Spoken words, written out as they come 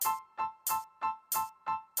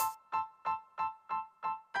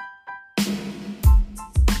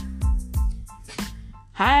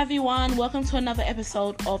Hi everyone, welcome to another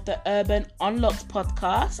episode of the Urban Unlocked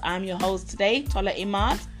podcast. I'm your host today, Tola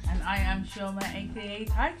Imad. And I am Shoma, aka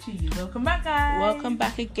Taichi. Welcome back, guys. Welcome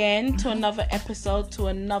back again to another episode, to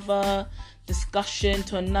another discussion,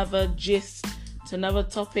 to another gist, to another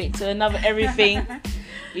topic, to another everything.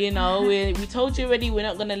 You know, we told you already, we're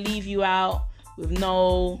not going to leave you out with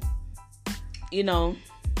no,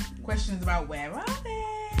 questions about where are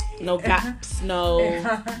they? No gaps,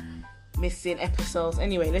 no missing episodes.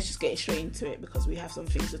 Anyway, let's just get straight into it because we have some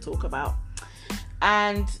things to talk about.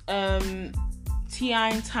 And T.I.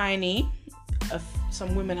 and Tiny,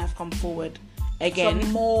 some women have come forward again.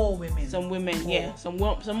 Some more women. Some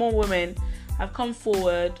more women have come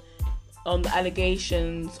forward on the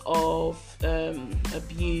allegations of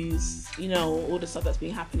abuse, all the stuff that's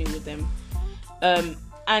been happening with them.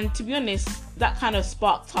 And to be honest, that kind of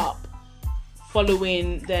sparked up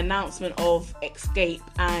following the announcement of Escape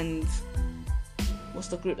and what's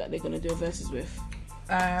the group that they're going to do a Verzuz with?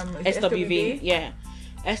 SWV. Yeah.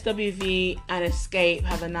 SWV and Escape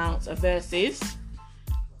have announced a Verzuz.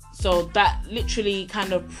 So that literally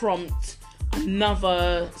kind of prompted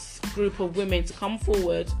another group of women to come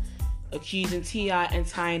forward accusing T.I. and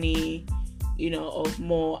Tiny, of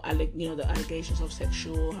more, the allegations of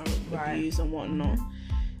sexual abuse and whatnot.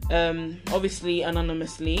 Obviously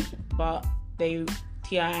anonymously, but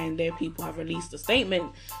T.I. and their people have released a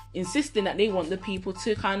statement insisting that they want the people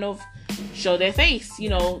to kind of show their face,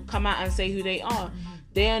 come out and say who they are.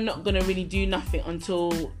 They are not going to really do nothing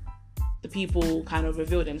until the people kind of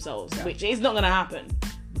reveal themselves, which is not going to happen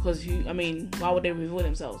because why would they reveal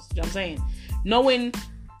themselves? Do you know what I'm saying? Knowing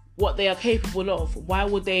what they are capable of, why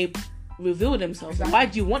would they reveal themselves? Exactly. Why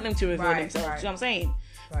do you want them to reveal themselves? Do you know what I'm saying?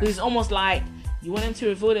 Because it's almost like you want them to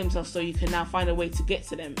reveal themselves so you can now find a way to get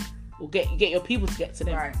to them or get your people to get to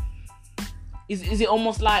them. Right. Is it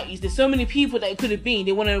almost like there's so many people that it could have been?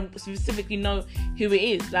 They want to specifically know who it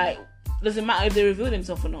is. Like, doesn't matter if they reveal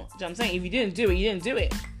themselves or not. Do you know what I'm saying? If you didn't do it, you didn't do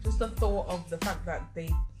it. Just the thought of the fact that they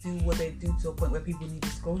do what they do to a point where people need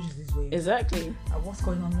disclosures is weird. Exactly. What's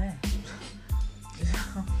going on there?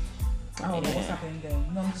 I don't know what's happening there.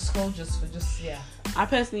 Non-disclosures for just, I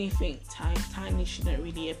personally think Tiny shouldn't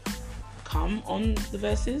really come on the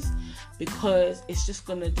Verzuz because it's just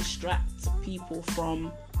going to distract people from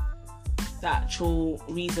the actual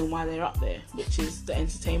reason why they're up there, which is the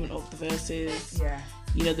entertainment of the Verzuz. Yeah.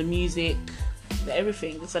 The music, the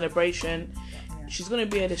everything, the celebration. Yeah. She's going to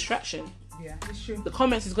be a distraction. Yeah, it's true. The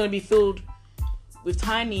comments is going to be filled with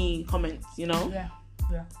Tiny comments, Yeah.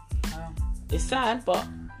 It's sad, but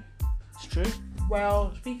it's true.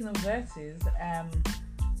 Well, speaking of Verzuz,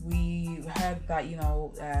 we heard that,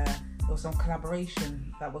 there was some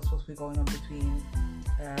collaboration that was supposed to be going on between,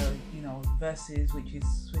 Verzuz, which is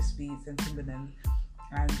Swizz, Beatz and Timberland.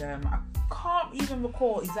 And I can't even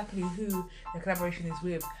recall exactly who the collaboration is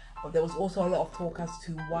with, but there was also a lot of talk as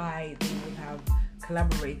to why they would have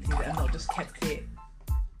collaborated and not just kept it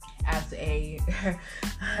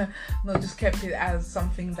as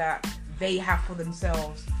something that they have for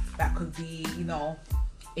themselves that could be,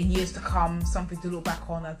 in years to come, something to look back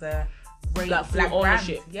on as a great black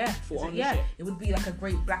ownership. Brand. Yeah, ownership. Yeah, it would be like a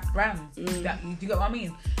great black brand. Do you get what I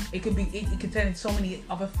mean? It could be. It could turn into so many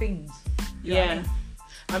other things. Yeah.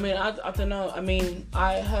 I don't know.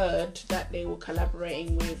 I heard that they were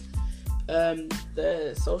collaborating with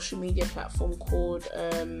the social media platform called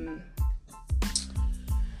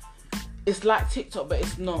it's like TikTok, but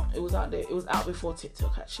it's not. It was out there. It was out before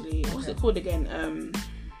TikTok, actually. What's it called again?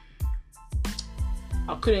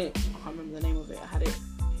 I can't remember the name of it. I had it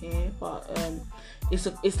here, but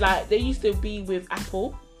it's like they used to be with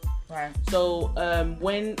Apple. Right. So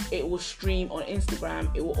when it will stream on Instagram,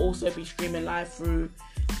 it will also be streaming live through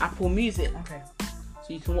Apple Music. Okay.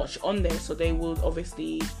 So you can watch it on there. So they will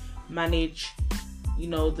obviously manage,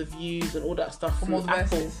 the views and all that stuff from through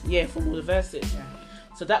Apple. Verzuz. Yeah, from all the Verzuz. Yeah.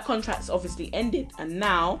 So that contract's obviously ended, and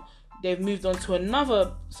now they've moved on to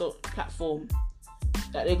another platform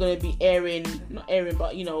that they're going to be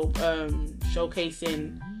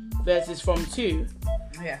showcasing Verzuz from too.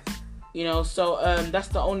 Yeah. So that's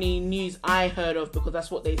the only news I heard of because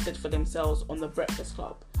that's what they said for themselves on the Breakfast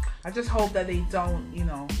Club. I just hope that they don't,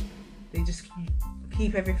 they just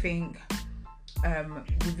keep everything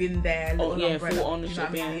within their little umbrella. Full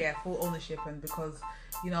ownership. Yeah, full ownership, and because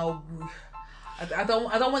I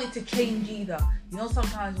don't want it to change either.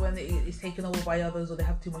 Sometimes when it's taken over by others or they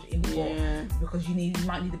have too much input because you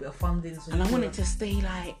might need a bit of funding. So and I want it to stay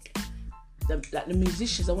like the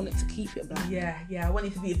musicians. I want it to keep it black. Yeah. I want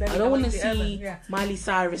it to be very. I don't want to see Miley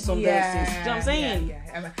Cyrus on Verzuz. Do you know what I'm saying?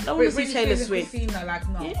 Yeah. I don't want to see Taylor Swift.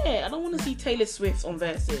 No. Yeah, I don't want to see Taylor Swift on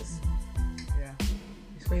Verzuz. Yeah,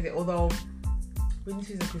 crazy. Although Britney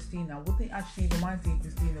Spears and Christina wouldn't actually remind me of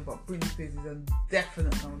Christina, but Britney Spears is a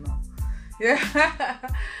definite no. Yeah.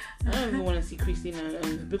 I don't even want to see Christina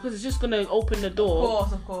because it's just gonna open the door.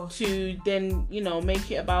 Of course. To then make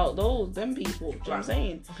it about them people. Do you know what I'm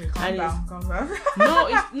saying? Okay, calm down.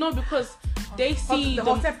 No, because they see the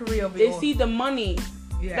whole temporary of it. They see the money.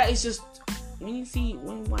 Yeah. That is just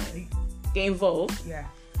when white get involved. Yeah.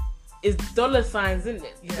 It's dollar signs, isn't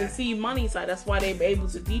it? Yeah. They see money side. That's why they're able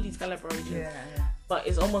to do these collaborations. Yeah. But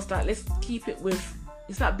it's almost like let's keep it with.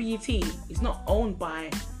 It's like BET. It's not owned by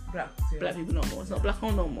black people no more. It's not black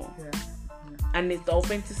owned no more. Yeah. And it's the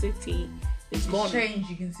authenticity is gone. Change.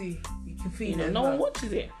 You can see. You can feel it. No one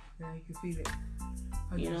watches it. Yeah, you can feel it.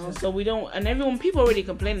 100%. So we don't, and people are already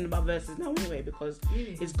complaining about Verzuz now anyway because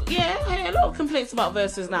it's a lot of complaints about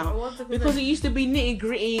Verzuz now because it used to be nitty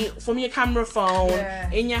gritty from your camera phone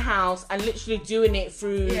in your house and literally doing it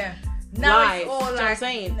through now live. It's all you know what I'm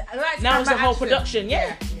saying? Now it's a whole production.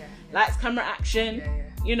 Lights, camera, action.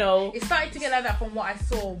 Yeah. It started to get like that from what I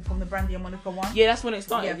saw from the Brandy and Monica one. Yeah, that's when it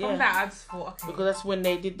started. From that I just thought, okay. Because that's when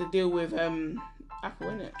they did the deal with Apple,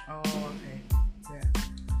 innit? Oh, okay. Yeah.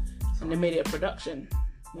 And they made it a production.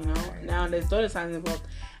 Now there's dollar signs involved,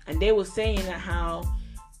 and they were saying that how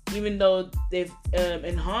even though they've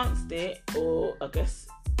enhanced it or I guess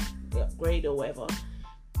upgrade or whatever,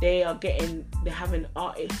 they're having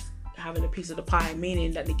artists having a piece of the pie,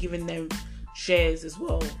 meaning that they're giving them shares as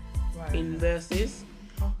well in Verzuz.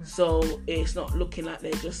 Okay. So it's not looking like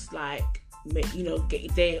they're just like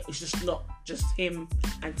it's just not just him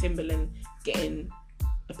and Timberland getting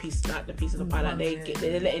the piece of the pie that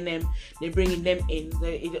they're letting them, they're bringing them in.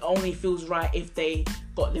 It only feels right if they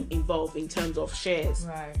got them involved in terms of shares.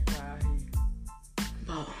 Right.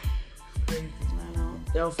 But crazy. I know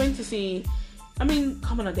the authenticity. I mean,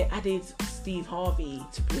 come on, they added Steve Harvey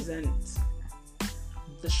to present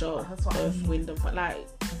the show Earth, Wind and Fire. Like,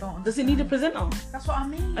 does it need a presenter? That's what I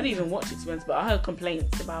mean. I didn't even watch it, to be honest, but I heard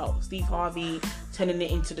complaints about Steve Harvey turning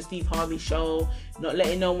it into the Steve Harvey show, not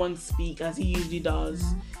letting no one speak as he usually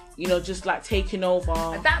does. Just like taking over.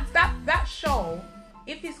 That show,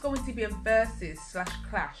 if it's going to be a Verzuz /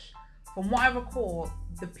 Clash, from what I recall,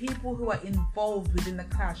 the people who are involved within the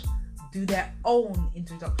Clash do their own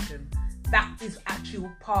introduction. That is actual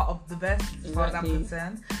part of the Verzuz as far as I'm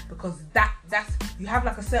concerned, because that's you have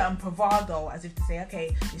like a certain bravado as if to say,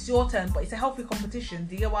 okay, it's your turn, but it's a healthy competition.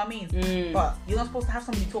 Do you get what I mean? But you're not supposed to have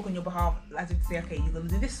somebody talk on your behalf as if to say, okay, you're gonna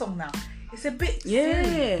do this song now. It's a bit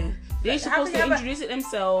silly. They're supposed to introduce it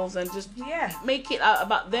themselves and just make it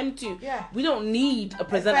about them too. We don't need a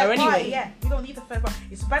presenter anyway. We don't need a third party.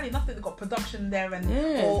 It's bad enough that they've got production there and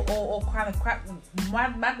or kind of crap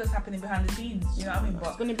madness happening behind the scenes. You know what I mean? But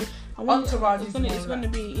it's gonna be Entourage. It's gonna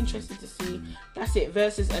be interesting to see. That's it.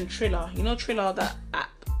 Verzuz and Triller. You know Triller, that app.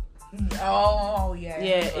 Oh yeah.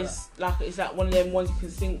 It's like one of them ones you can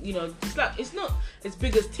sing. It's not as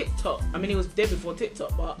big as TikTok. I mean, it was there before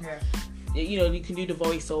TikTok, but you can do the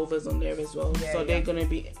voiceovers on there as well. So they're gonna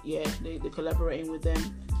be they're collaborating with them.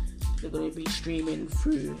 They're gonna be streaming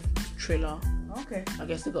through Triller. Okay. I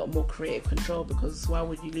guess they got more creative control because why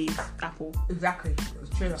would you leave Apple? Exactly.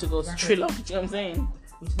 Triller. To go to Triller. Do you know what I'm saying?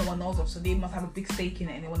 Which no one knows of, so they must have a big stake in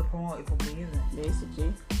it and they want to promote it, probably, isn't it?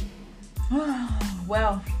 Basically.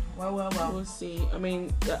 Well. We'll see. I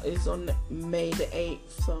mean, that is on May the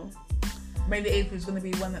 8th, so. May the 8th is going to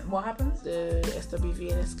be what happens? The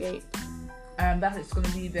SWV and Escape. That is going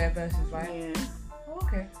to be their Verzuz, right? Yeah. Oh,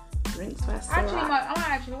 okay. Drinks fast. Actually, I might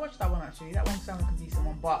actually watch that one. Actually, that one sounds like a decent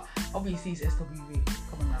one, but obviously it's SWV.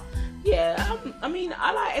 Come on now. Yeah, I mean,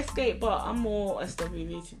 I like Escape, but I'm more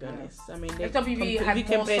SWV to be honest. I mean, SWV had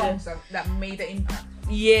more songs that made the impact.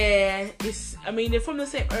 Yeah, they're from the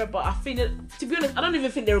same era, but I think that, to be honest, I don't even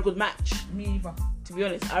think they're a good match. Me either. To be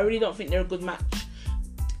honest, I really don't think they're a good match.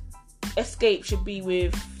 Escape should be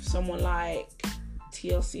with someone like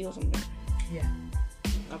TLC or something. Yeah.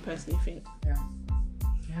 I personally think. Yeah.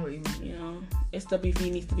 Yeah, what you mean.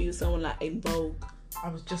 SWV needs to be with someone like In Vogue. I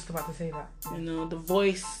was just about to say that. The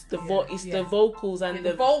voice, the vocals and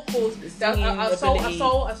the vocals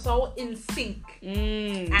are so in sync,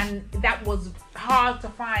 and that was hard to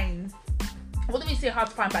find. Well, let me say hard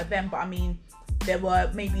to find back then, but I mean, there were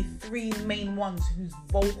maybe 3 main ones whose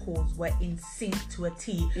vocals were in sync to a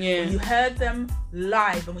T. Yeah. When you heard them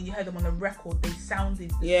live and when you heard them on a record, they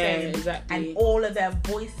sounded the same. Exactly. And all of their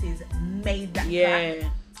voices made that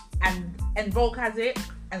track. And Vogue has it,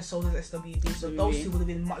 and so does SWV. So those two would have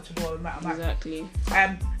been much more exactly.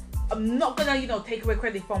 I'm not gonna take away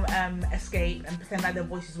credit from Escape and pretend like their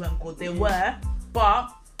voices weren't good. They were,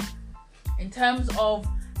 but in terms of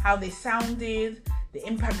how they sounded, the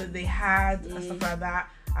impact that they had and stuff like that,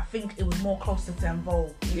 I think it was more closer to En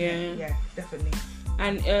Vogue. Yeah, definitely.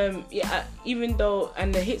 And even though,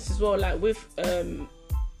 and the hits as well, like with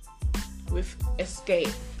Escape.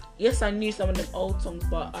 Yes, I knew some of them old songs,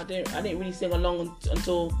 but I didn't really sing along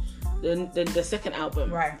until the second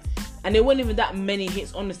album. Right. And there weren't even that many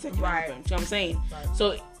hits on the second album. Do you know what I'm saying? Right.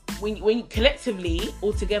 So when collectively,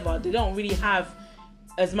 all together, they don't really have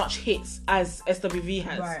as much hits as SWV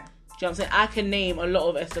has. Right. Do you know what I'm saying? I can name a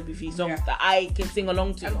lot of SWV songs that I can sing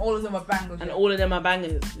along to. And all of them are bangers. And all of them are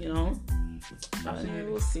bangers, you know? Absolutely.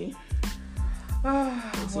 We'll see.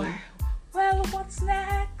 Well, what's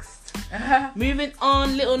next? Moving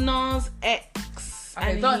on, Lil Nas X.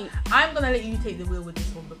 Okay, I'm gonna let you take the wheel with this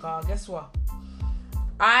one, because guess what?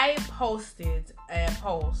 I posted a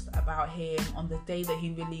post about him on the day that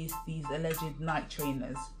he released these alleged Nike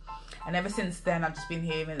trainers. And ever since then, I've just been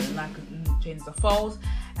hearing that the Nike trainers are false.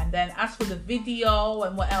 And then as for the video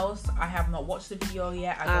and what else, I have not watched the video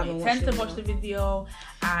yet. I don't intend to watch the video.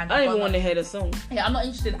 And I don't even want to hear the song. Yeah, I'm not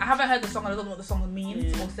interested. I haven't heard the song and I don't know what the song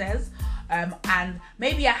means or says. And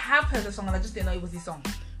maybe I have heard the song and I just didn't know it was his song.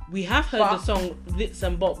 We have heard the song Blitz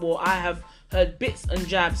and Bop. Well, I have heard bits and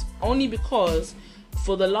jabs only because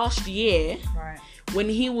for the last year, when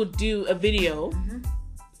he would do a video,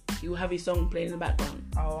 he would have his song playing in the background.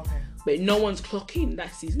 Oh, okay. But no one's clocking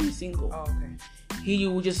that's his new single. Oh, okay. He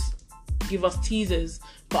will just give us teasers,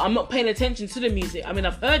 but I'm not paying attention to the music. I mean,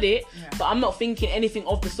 I've heard it, but I'm not thinking anything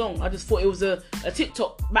of the song. I just thought it was a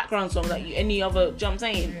TikTok background song like any other. Do you know what I'm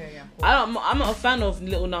saying? I'm not a fan of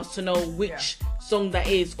Lil Nas to know which song that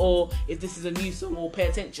is, or if this is a new song, or pay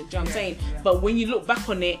attention. Do you know what I'm saying? But when you look back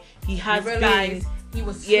on it, he has been. He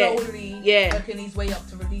was slowly working his way up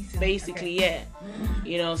to releasing. Basically,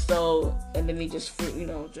 you know. So and then he just threw it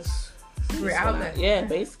out there. Yeah,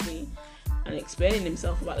 basically, and explaining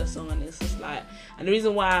himself about the song, and it's just like, and the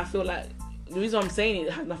reason why I feel like the reason I'm saying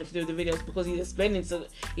it has nothing to do with the video is because he's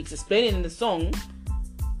explaining in the song.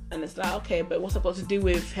 And it's like, okay, but what's that got to do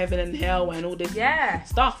with heaven and hell and all this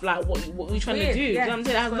stuff? Like, what are you trying to do? You know what I'm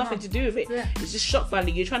saying? That has nothing to do with it. It's just shock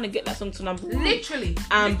value. You're trying to get that song to number one. Literally.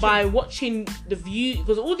 And by watching the view,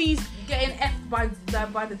 because all these... Getting F'd by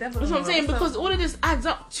the devil. That's what I'm saying, because all of this adds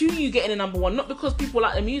up to you getting a number one. Not because people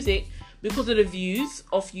like the music, because of the views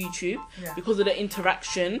off YouTube, because of the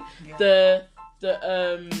interaction, the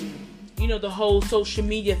you know, the whole social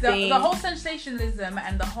media thing. The whole sensationalism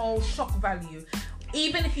and the whole shock value.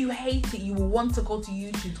 Even if you hate it, you will want to go to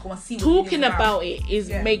YouTube to go and see what talking about it is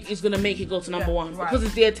going to make it go to number one because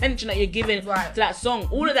it's the attention that you're giving to that song.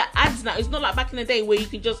 All of that adds now. It's not like back in the day where you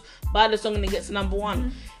could just buy the song and it gets to number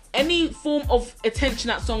one. Any form of attention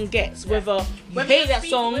that song gets, whether you hate that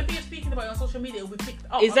song, whether you're speaking about it on social media, it will be picked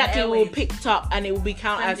up. Exactly, it will be picked up and it will be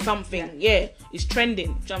counted as something. It's trending.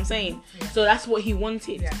 Do you know what I'm saying? So that's what he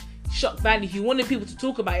wanted. Shock value. He wanted people to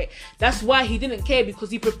talk about it. That's why he didn't care, because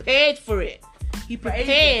he prepared for it. He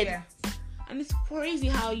prepared, and it's crazy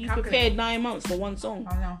how you prepared 9 months for one song.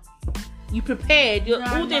 I know. You prepared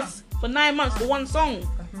all this for 9 months for one song.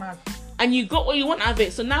 That's mad. And you got what you want out of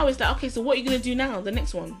it. So now it's like, okay, so what are you gonna do now? The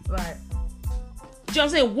next one. Right. Do you know what I'm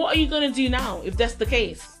saying? What are you gonna do now if that's the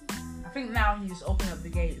case? I think now he's just opening up the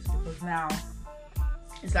gates, because now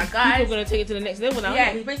it's like, guys, people are gonna take it to the next level now.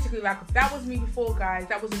 Yeah, he's basically like, that was me before, guys.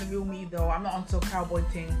 That wasn't the real me though. I'm not onto a cowboy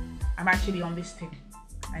thing. I'm actually on this thing.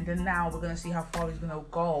 And then now we're going to see how far he's going to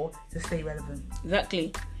go to stay relevant.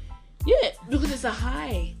 Exactly. Yeah, because it's a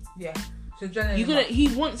high. Yeah. So generally, he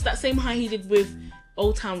wants that same high he did with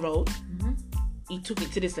Old Town Road. He took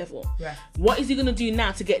it to this level. Yeah. What is he going to do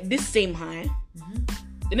now to get this same high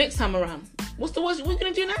the next time around? What are you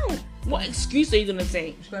going to do now? What excuse are you going to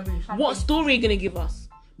say? What story are you going to give us?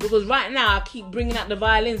 Because right now I keep bringing out the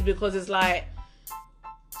violins, because it's like,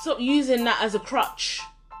 stop using that as a crutch.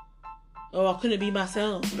 Oh, I couldn't be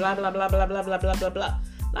myself. Blah, blah, blah, blah, blah, blah, blah, blah, blah.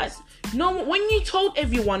 Like, no, when you told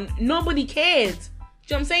everyone, nobody cared. Do you know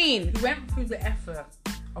what I'm saying? He went through the effort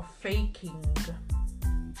of faking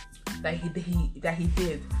that he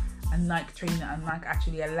did, and Nike trained it, and Nike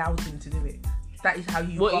actually allowed him to do it. That is how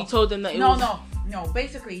you. He told them that No.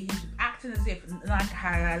 Basically, he's acting as if Nike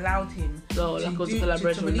had allowed him to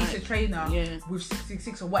release a trainer with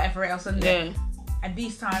 666 or whatever else in there. And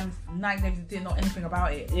these times, Nike didn't know anything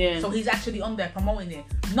about it. So he's actually on there promoting it,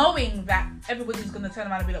 knowing that everybody's going to turn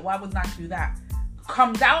around and be like, why would Nike do that?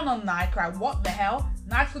 Come down on Nike, like, what the hell?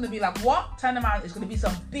 Nike's going to be like, what? Turn around, it's going to be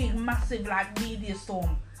some big, massive, like, media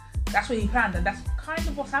storm. That's what he planned, and that's kind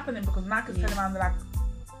of what's happening, because Nike's turning around and like,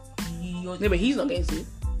 but he's not getting sued.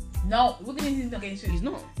 No, what do you mean he's not getting sued? He's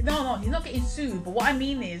not. No, he's not getting sued, but what I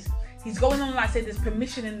mean is, he's going on like, say, there's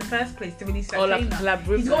permission in the first place to release that trainer. Like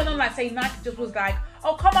he's going on like, say, Nike just was like,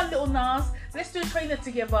 oh, come on, little Nas, let's do a trainer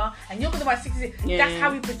together, and you're gonna buy 60. That's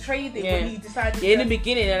how he portrayed it when he decided. Yeah, in the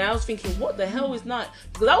beginning, and I was thinking, what the hell is Nike?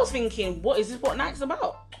 Because I was thinking, what is this? What Nike's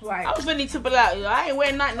about? Right. I was ready to be like, I ain't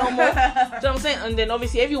wearing Nike no more. Do you know what I'm saying? And then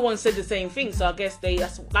obviously everyone said the same thing, so I guess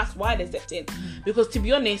that's why they stepped in. Because to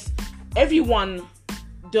be honest, everyone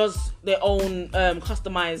does their own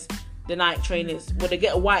customized the Nike trainers, where they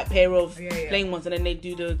get a white pair of plain ones and then they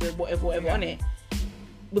do the whatever on it.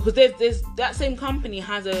 Because there's that same company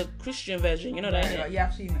has a Christian version, you know that? Right. Yeah,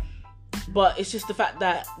 I've seen it. But it's just the fact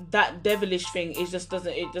that devilish thing, it just does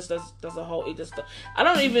a whole. I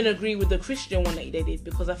don't even agree with the Christian one that they did,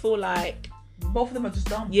 because I feel like both of them are just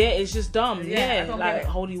dumb. Yeah, it's just dumb. Yeah, like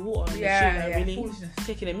holy water. Really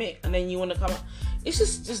taking a mick, and then you want to come up. It's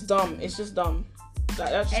just dumb. It's just dumb.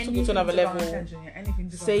 Like that just took it to another level.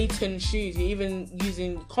 Satan shoes. You're even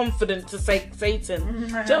using confident to say Satan. Do you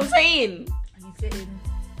know what I'm saying? He's getting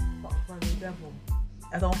fucked by the devil.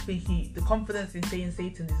 I don't think the confidence in saying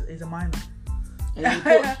Satan is a minor. And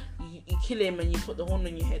you kill him and you put the horn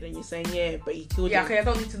on your head and you're saying but he killed him. Yeah, okay, I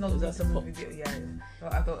don't need to know the video.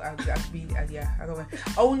 I don't.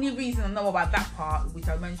 Only reason I know about that part, which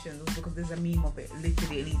I mentioned, was because there's a meme of it.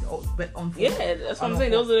 Literally, it leads on. Yeah, that's what I'm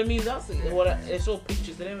saying. Those are the memes I've seen. They show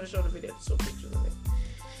pictures. They never show the video. They show pictures of it.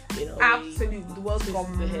 You know, absolutely. The world's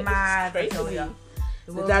gone mad.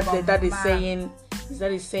 The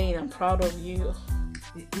dad is saying, "I'm proud of you."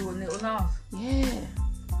 You were little Nas. Yeah.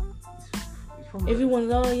 Everyone's,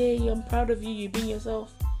 I'm proud of you. You're being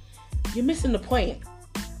yourself. You're missing the point.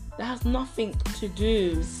 That has nothing to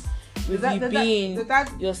do with you being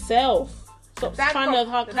yourself. Stop trying to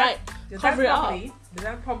cover it up. The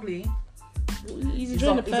dad probably. He's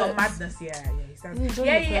enjoying the perks. He's on madness. He's but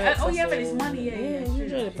it's money. He's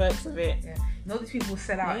enjoying the perks of it. Yeah. You know, these people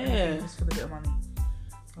sell out anything just for the bit of money.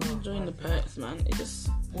 Enjoying the perks, man. It just.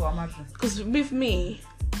 What madness? Because with me,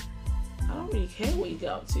 I don't really care what you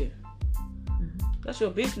get up to. That's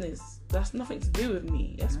your business. That's nothing to do with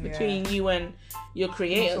me. That's between you and your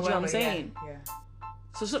creator. Do you know what I'm saying? Yeah.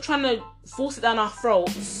 So stop trying to force it down our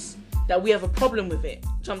throats that we have a problem with it. Do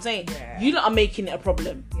you know what I'm saying? Yeah. You lot are making it a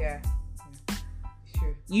problem. Yeah. It's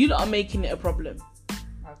true. You lot are making it a problem.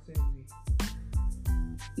 Absolutely.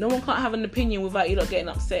 No one can't have an opinion without you lot getting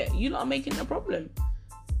upset. You lot are making it a problem.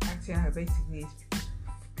 Acting out basically is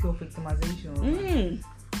pure victimization.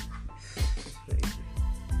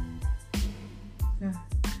 Yeah.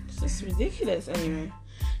 It's just ridiculous. Anyway,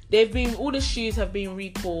 all the shoes have been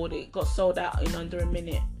recalled. It got sold out in under a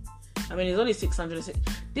minute. I mean, it's only 606.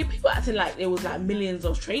 Did people acting like there was like millions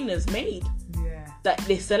of trainers made? Yeah. That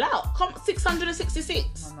they sell out.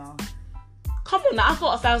 666. No. Come on, now I've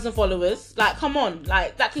got 1,000 followers. Like, come on,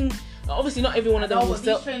 like that can. Obviously, not every one of them will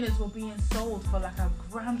sell. These trainers were being sold for like $1,000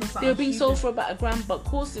 or something. They were being sold for about $1,000, but of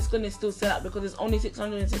course it's going to still sell out because there's only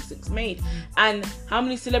 666 made. And how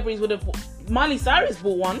many celebrities would have bought? Miley Cyrus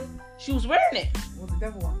bought one. She was wearing it. Was the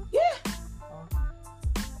devil one? Yeah.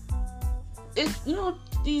 Oh.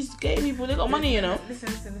 These gay people, they got money, you know. Listen.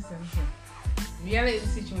 Reality of the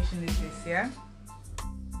situation is this, yeah?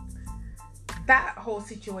 That whole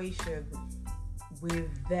situation with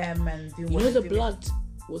them and doing what the blood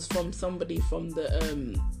was from somebody from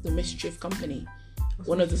the Mischief company.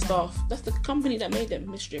 One of the staff. That's the company that made them,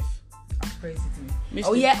 Mischief. That's crazy to me.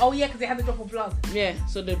 Mischief. Oh yeah, because they had the drop of blood. Yeah,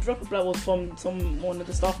 so the drop of blood was from one of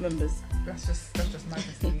the staff members. That's just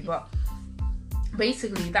madness to me. But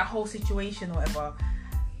basically, that whole situation or whatever,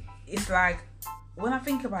 it's like, when I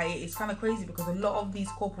think about it, it's kind of crazy because a lot of these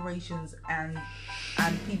corporations and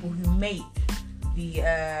people who make the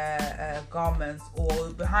garments or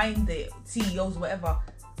behind the CEOs, whatever,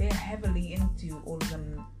 they're heavily into all of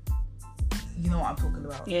them. You know what I'm talking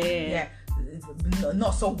about? Yeah.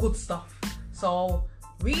 Not so good stuff. So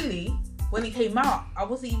really, when it came out, I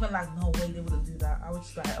wasn't even like, no way, they wouldn't do that. I was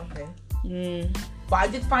just like, okay. But I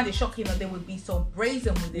did find it shocking that they would be so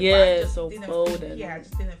brazen with it. Yeah, so bold. I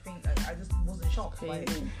just didn't think. I just wasn't shocked by it.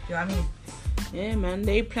 You know what I mean? Yeah, man.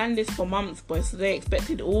 They planned this for months, boy. So they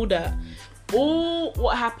expected all that. All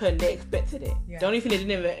what happened, they expected it. Yeah. The only thing they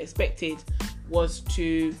never expected was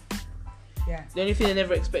to. Yeah. The only thing they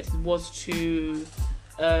never expected was to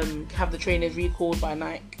have the trainers recalled by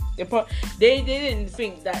Nike. They didn't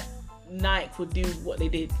think that Nike would do what they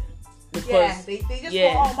did. Because, they just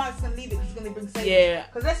thought, Mike's going to leave it because it's going to bring sales. Yeah.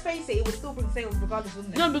 Because let's face it would still bring sales regardless,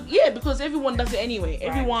 wouldn't it? No, because everyone does it anyway. Right.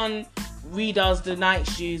 Everyone redoes the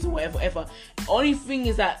Nike shoes or whatever. Only thing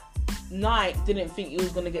is that Nike didn't think it was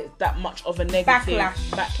going to get that much of a negative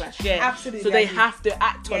backlash. Yeah. Absolutely. So they have to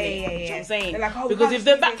act on it. You know what I'm saying? Like, because if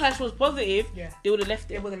the backlash was positive, they would have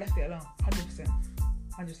left it. They would have left it alone. 100%.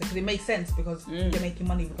 Because it makes sense because they're making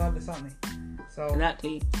money regardless, aren't they? So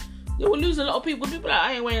exactly. They will lose a lot of people. People like,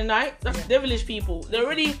 I ain't wearing Nike. That's devilish people. They're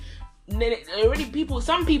already people.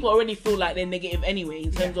 Some people already feel like they're negative anyway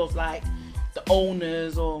in terms of like the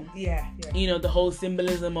owners or you know, the whole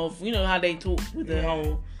symbolism of, you know, how they talk with the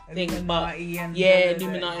whole thing. But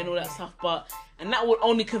Illuminati and all that stuff. But and that would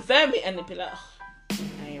only confirm it, and they'd be like, oh,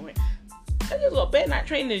 I ain't wearing. I just got bare Nike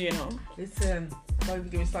trainers, you know. Listen, don't even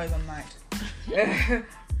get me started on Nike.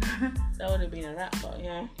 That would have been a wrap, but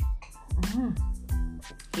yeah.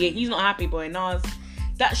 Yeah, he's not happy, boy. Nas,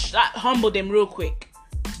 that humbled him real quick.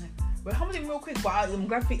 Well, humbled him real quick, but I'm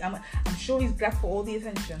glad. I'm sure he's glad for all the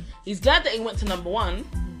attention. He's glad that he went to number one.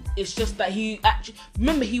 It's just that he actually,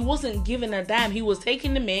 remember, he wasn't giving a damn. He was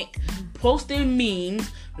taking the mic, posting memes,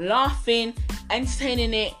 laughing,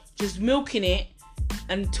 entertaining it, just milking it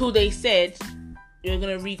until they said you're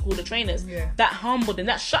gonna recall the trainers. Yeah. That humbled him.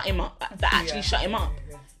 That shut him up. That actually shut him up.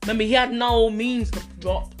 Yeah. Remember, he had no memes to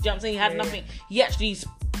drop. Do you know what I'm saying? He had nothing. He actually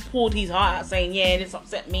poured his heart out saying, yeah, this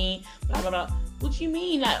upset me, blah, blah, blah. What do you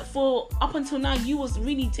mean? Like, for up until now, you was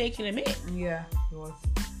really taking a mic. Yeah, he was.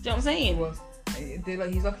 Do you know what I'm saying? He was.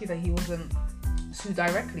 He's lucky that he wasn't sued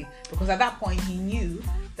directly, because at that point he knew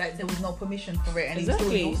that there was no permission for it, and he was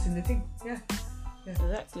still endorsing the thing. Yeah.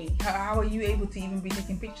 Exactly. How are you able to even be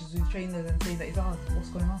taking pictures with trainers and saying that it's ours? What's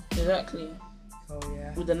going on? Exactly. So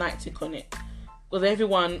yeah. With the Nike tick on it, because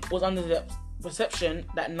everyone was under the perception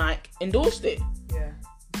that Nike endorsed it. Yeah,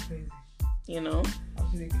 it's crazy. You know.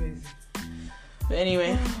 Absolutely crazy. But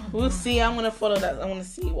anyway, we'll see. I'm gonna follow that. I want to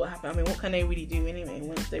see what happens. I mean, what can they really do anyway?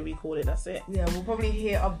 Once they record it, that's it. Yeah, we'll probably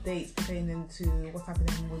hear updates pertaining to what's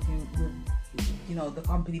happening with you know, the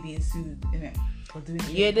company being sued, innit?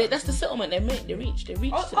 That's the settlement they reached. They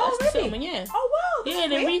reached. That's the really? settlement. Yeah. Oh wow. Yeah,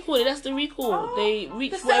 they recorded. That's the recall. Oh, they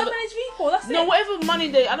reached. The settlement is recall. That's it. Whatever money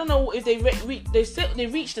they. I don't know if they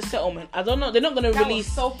reached the settlement. I don't know. They're not going to release.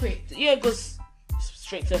 Was so quick. Yeah, because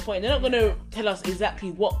straight to the point. They're not going to tell us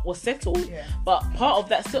exactly what was settled. Yeah. But part of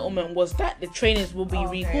that settlement was that the trainers will be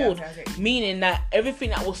recalled, okay. Meaning that everything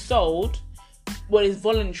that was sold. Well, it's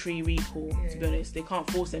voluntary recall, to be honest. They can't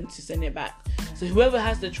force them to send it back. Yeah. So whoever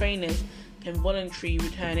has the trainers can voluntarily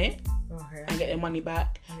return it and get their money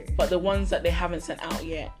back. Okay. But the ones that they haven't sent out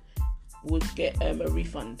yet would get a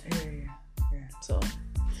refund. Yeah. So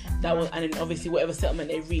that was, and then obviously whatever settlement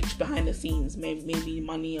they reached behind the scenes, maybe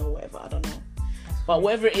money or whatever, I don't know. But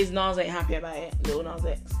whatever it is, Nas ain't happy about it. Little Nas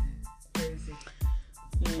X. Crazy.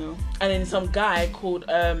 You know. And then some guy called,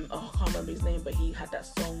 I can't remember his name, but he had that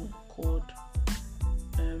song called,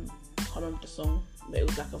 I can't remember the song, but it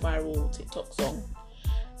was like a viral TikTok song,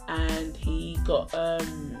 and he got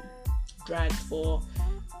dragged for,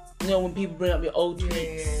 you know, when people bring up your old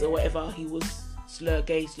tweets or whatever, he was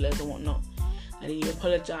gay slurs and whatnot, and then he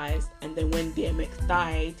apologized, and then when DMX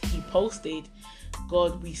died, he posted,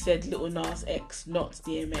 God, we said Little Nas X, not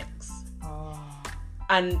DMX.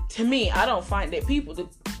 And to me, I don't find that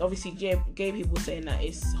obviously gay people saying that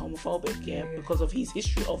it's homophobic, because of his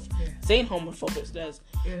history of saying homophobic slurs.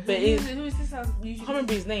 Yeah. But who is this? I can't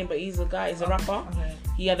remember his name, but he's a guy, he's a rapper. Okay.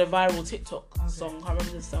 He had a viral TikTok song. I can't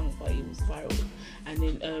remember the song, but it was viral. And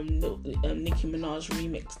then Nicki Minaj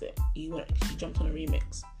remixed it. She jumped on a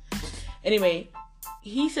remix. Anyway,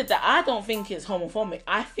 he said that I don't think it's homophobic.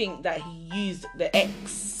 I think that he used the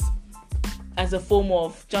X as a form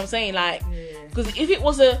of, do you know what I'm saying? Like, because if it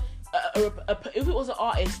was if it was an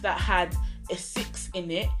artist that had a 6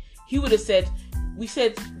 in it, he would have said, we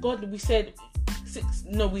said 6,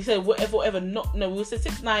 no, we said whatever, not, no, we said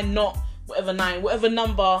 6 9, not whatever 9, whatever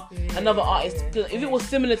number another artist. Because if it was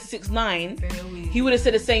similar to 6 9, he would have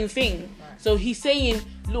said the same thing. Right. So he's saying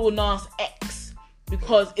Lil Nas X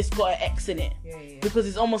because it's got an X in it. Because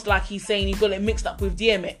it's almost like he's saying he got it mixed up with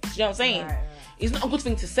DMX. You know what I'm saying? Right. It's not a good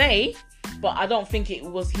thing to say. But I don't think he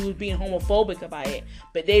was being homophobic about it.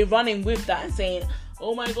 But they running with that and saying,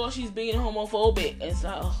 oh my gosh, he's being homophobic. And it's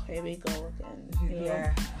like, oh, here we go again.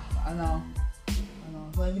 Yeah, I know.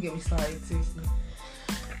 Don't even get me started, seriously.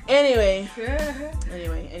 Anyway.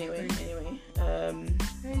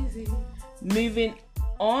 Crazy. Moving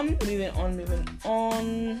on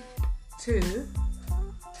to...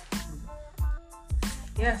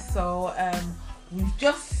 Yeah, so we've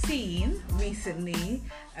just seen recently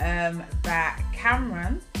that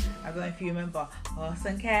Cameron, I don't know if you remember, Horse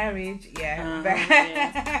and Carriage,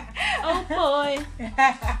 oh boy.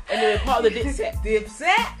 Anyway, part of the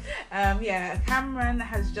Dipset. Cameron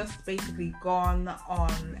has just basically gone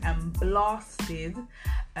on and blasted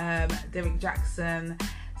Derek Jackson,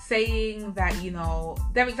 saying that, you know,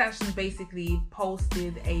 Derek Jackson basically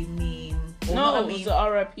posted a meme. It was the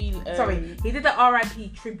RIP. Sorry, he did the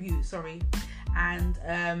RIP tribute. and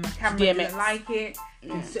Cameron DMX. didn't like it.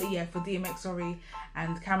 Yeah. So, for DMX, sorry.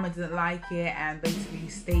 And Cameron didn't like it and basically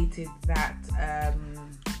stated that...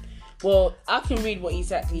 well, I can read what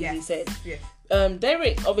exactly he said. Yes.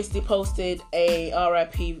 Derek obviously posted a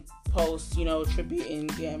RIP post, tributing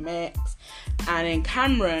DMX. And then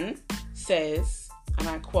Cameron says, and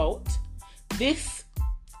I quote, "This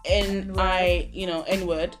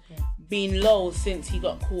N-word, been low since he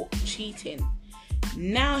got caught cheating.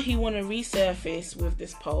 Now he want to resurface with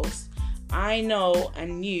this post. I know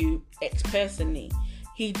and knew X personally.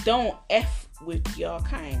 He don't F with your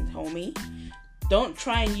kind, homie. Don't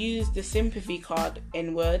try and use the sympathy card,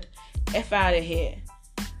 N-word. F out of here.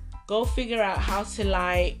 Go figure out how to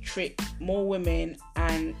lie, trick more women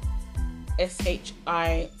and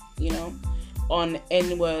SHI, on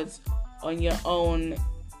N-words on your own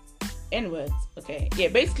N-words." Okay. Yeah,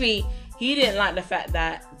 basically, he didn't like the fact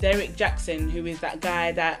that Derek Jackson, who is that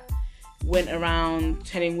guy that went around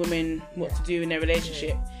telling women what to do in their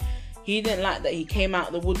relationship, he didn't like that he came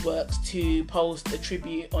out of the woodworks to post a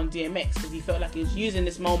tribute on DMX because he felt like he was using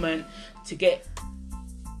this moment to get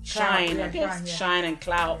shine and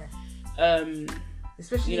clout. Yeah.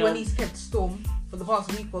 Especially when he's kept Storm for the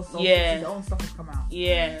past week or so. Yeah. His own stuff has come out.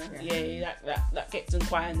 That kept him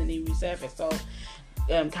quiet and then he resurfaced. So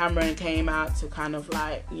Cameron came out to kind of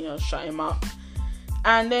like, shut him up.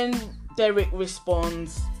 And then Derek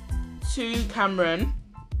responds to Cameron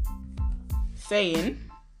saying,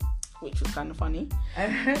 which was kind of funny,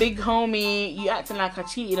 "Big homie, you acting like I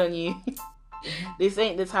cheated on you. This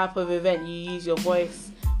ain't the type of event you use your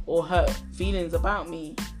voice or hurt feelings about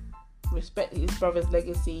me. Respect his brother's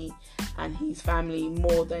legacy and his family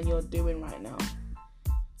more than you're doing right now."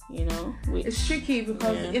 Which, it's tricky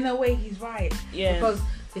because in a way he's right. Yeah. Because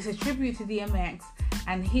it's a tribute to DMX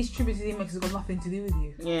and his tribute to DMX has got nothing to do with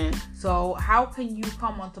you. Yeah. So how can you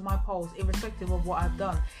come onto my post irrespective of what I've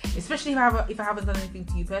done? Especially if I haven't done anything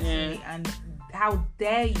to you personally, and how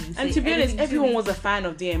dare you say and to be honest, everyone was a fan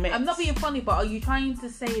of DMX. I'm not being funny, but are you trying to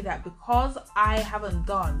say that because I haven't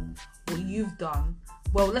done what you've done,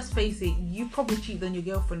 well, let's face it, you probably cheated on your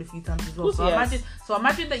girlfriend a few times as well. So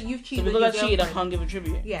imagine that you've cheated on your girlfriend. Because I cheated, I can't give a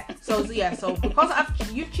tribute. Yeah. So because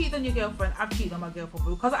you've cheated on your girlfriend, I've cheated on my girlfriend.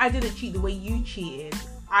 But because I didn't cheat the way you cheated,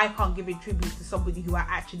 I can't give a tribute to somebody who I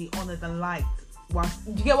actually honoured and liked. Do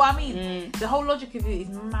you get what I mean? The whole logic of it is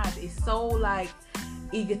mad. It's so like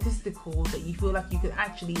egotistical that you feel like you could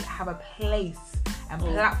actually have a place and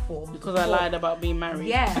platform because I lied about being married.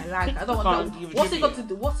 Yeah, like I don't want to. What's it got to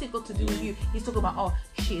do? What's it got to do with you? He's talking about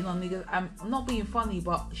shitting on niggas. I'm not being funny,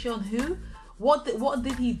 but shit on who? What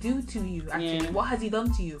did he do to you? Actually, what has he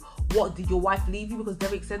done to you? What did your wife leave you because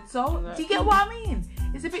Derek said so? Exactly. Do you get what I mean?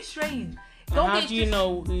 It's a bit strange. How do you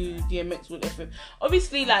know who DMX would F with?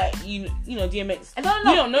 Obviously, like, you know DMX.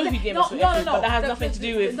 No. You don't know who DMX would F with, but that has nothing to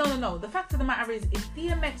do with... No. The fact of the matter is, if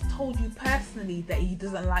DMX told you personally that he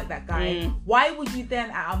doesn't like that guy, why would you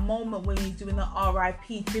then, at a moment when he's doing an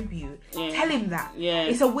RIP tribute, tell him that? Yeah.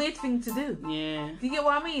 It's a weird thing to do. Yeah. Do you get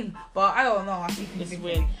what I mean? But I don't know. I think it's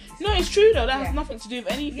weird. No, it's true though. That has nothing to do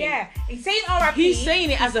with anything. Yeah. He's saying RIP. He's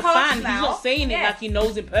saying it as a fan. He's not saying it like he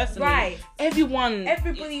knows it personally. Right.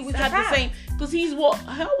 Everybody was had the same. Because he's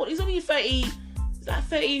how old? He's only 30. Is that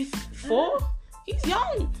 34? He's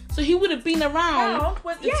young. So he would have been around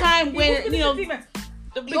the time when,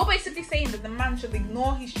 You're basically saying that the man should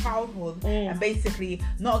ignore his childhood and basically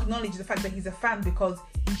not acknowledge the fact that he's a fan because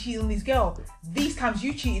he cheated on his girl. These times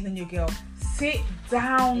you cheated on your girl. Sit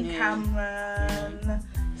down, Cameron. Yeah.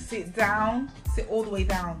 Sit down. Sit all the way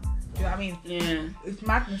down. Do you know what I mean? Yeah. It's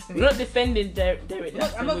madness to me. We're not defending Derek Jackson.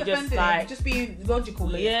 I'm not defending him. Just being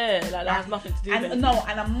logical. Yeah, that has nothing to do with it. And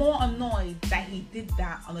I'm more annoyed that he did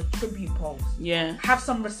that on a tribute post. Yeah. Have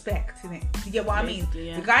some respect in it. Do you get what I mean?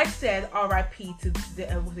 Yeah. The guy said RIP to the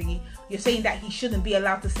thingy. You're saying that he shouldn't be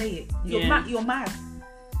allowed to say it. You're mad. You're mad.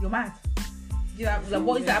 You know, like,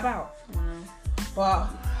 what is that about? But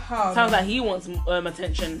sounds like he wants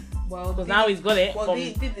attention. Well, because now he's got it. Well,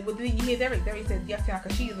 didn't you hear Derek? Derek said, "You acting like a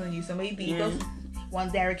cheater on you," so maybe he does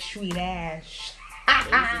want Derek's sweet ass.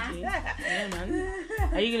 Yeah, man.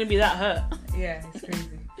 Are you gonna be that hurt? Yeah, it's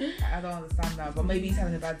crazy. I don't understand that, but maybe he's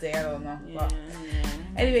having a bad day. I don't know.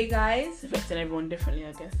 Anyway, guys, it's affecting everyone differently,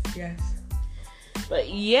 I guess. Yes. But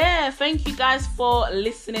yeah, thank you guys for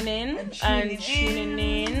listening in and tuning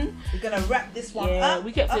in. We're gonna wrap this one up.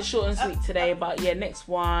 We kept it short and sweet today, but yeah, next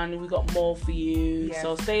one we got more for you. Yes.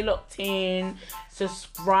 So stay locked in.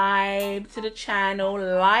 Subscribe to the channel.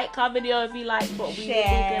 Like our video if you like what we were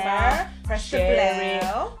talking about. Press the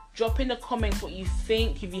bell. Drop in the comments what you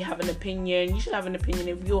think. If you have an opinion, you should have an opinion.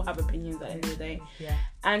 If we all have opinions at the end of the day. Yeah.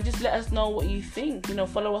 And just let us know what you think. You know,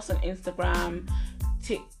 follow us on Instagram.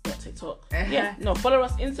 Not TikTok. Follow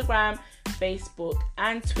us Instagram, Facebook,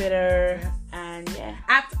 and Twitter. Yes. And yeah,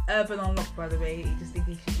 at Urban Unlock, by the way, just in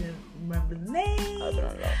case you didn't remember the name. Urban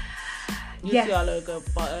Unlock. You'll see our logo,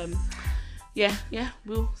 but yeah,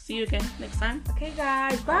 we'll see you again next time. Okay,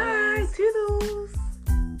 guys, bye. Toodles.